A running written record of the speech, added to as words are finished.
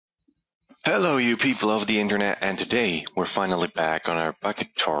Hello you people of the internet, and today we're finally back on our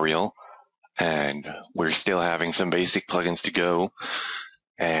Bukkit tutorial, and we're still having some basic plugins to go.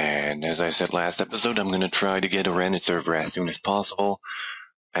 And as I said last episode, I'm going to try to get a rented server as soon as possible,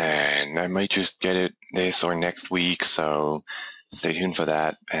 and I might just get it this or next week, so stay tuned for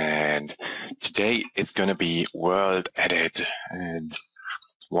that. And today it's going to be WorldEdit, and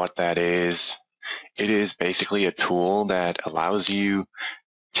what that is, it is basically a tool that allows you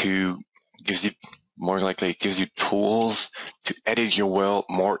to gives you tools to edit your world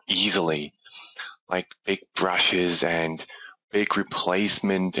more easily, like big brushes and big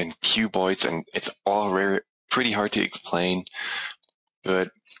replacement and cuboids, and it's all pretty hard to explain,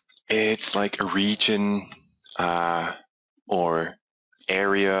 but it's like a region or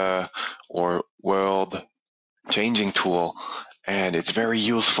area or world changing tool, and it's very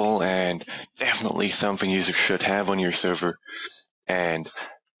useful and definitely something you should have on your server. And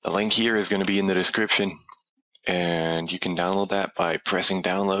the link here is going to be in the description, and you can download that by pressing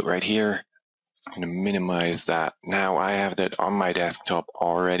download right here. I'm going to minimize that. Now I have that on my desktop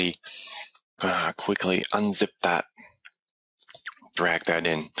already. Quickly unzip that, drag that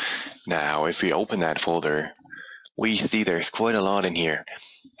in. Now if we open that folder, we see there's quite a lot in here.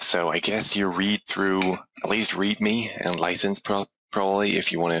 So I guess you read through at least README and license probably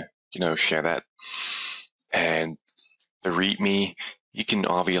if you want to, share that. And the README, you can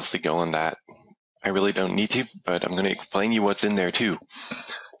obviously go on that. I really don't need to, but I'm going to explain you what's in there too.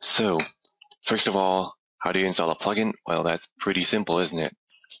 So, first of all, how do you install a plugin? Well, that's pretty simple, isn't it?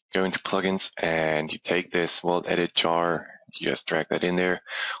 Go into plugins and you take this WorldEdit jar, you just drag that in there.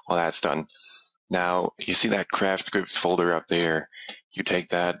 Well, that's done. Now, you see that craft scripts folder up there. You take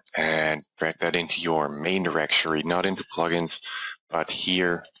that and drag that into your main directory, not into plugins, but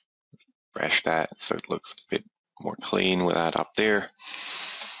here. Refresh that so it looks a bit more clean with that up there.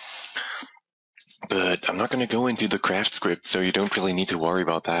 But I'm not going to go into the craft script, so you don't really need to worry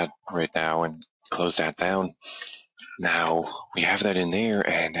about that right now, and close that down. Now we have that in there,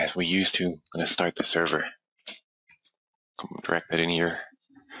 and as we used to, I'm going to start the server. Drag that in here,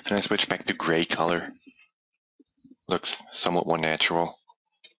 and I switch back to gray color. Looks somewhat more natural.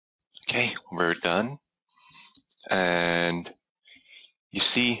 Okay, we're done. And you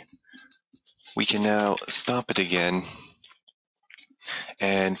see, we can now stop it again.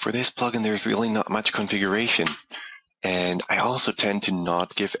 And for this plugin, there's really not much configuration. And I also tend to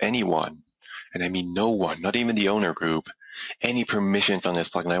not give anyone, and I mean no one, not even the owner group, any permissions on this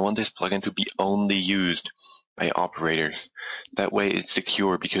plugin. I want this plugin to be only used by operators. That way it's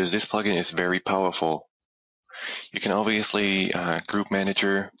secure, because this plugin is very powerful. You can obviously group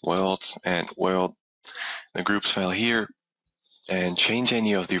manager, worlds, and world, the groups file here, and change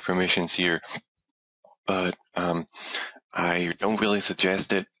any of the permissions here. But I don't really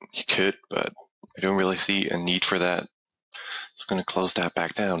suggest it. You could, but I don't really see a need for that. So I'm going to close that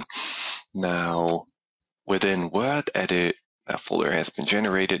back down. Now, within WorldEdit, that folder has been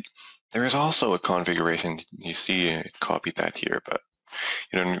generated. There is also a configuration. You see it copied that here, but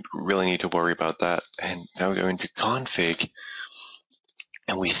you don't really need to worry about that. And now we go into config,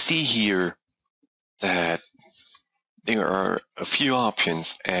 and we see here that there are a few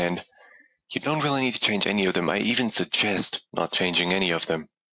options, and you don't really need to change any of them. I even suggest not changing any of them.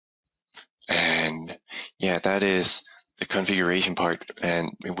 And yeah, that is the configuration part,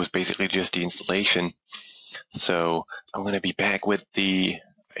 and it was basically just the installation. So I'm going to be back with the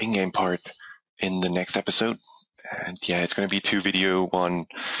in-game part in the next episode. And yeah, it's going to be 2 video, 1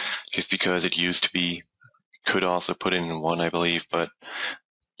 just because it used to be, could also put in 1, I believe, but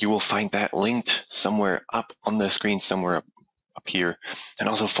you will find that linked somewhere up on the screen, somewhere up here. And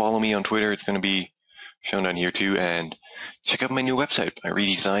also follow me on Twitter. It's going to be shown down here too. And check out my new website. I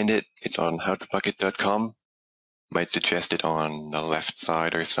redesigned it. It's on HowToBukkit.com. Might suggest it on the left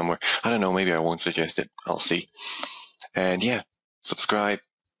side or somewhere. I don't know. Maybe I won't suggest it. I'll see. And yeah, subscribe.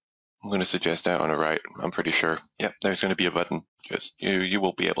 I'm going to suggest that on the right. I'm pretty sure. Yep, there's going to be a button. Just you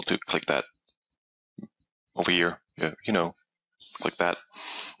will be able to click that over here. Yeah, click that.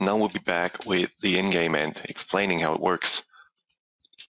 Now we'll be back with the in-game and explaining how it works.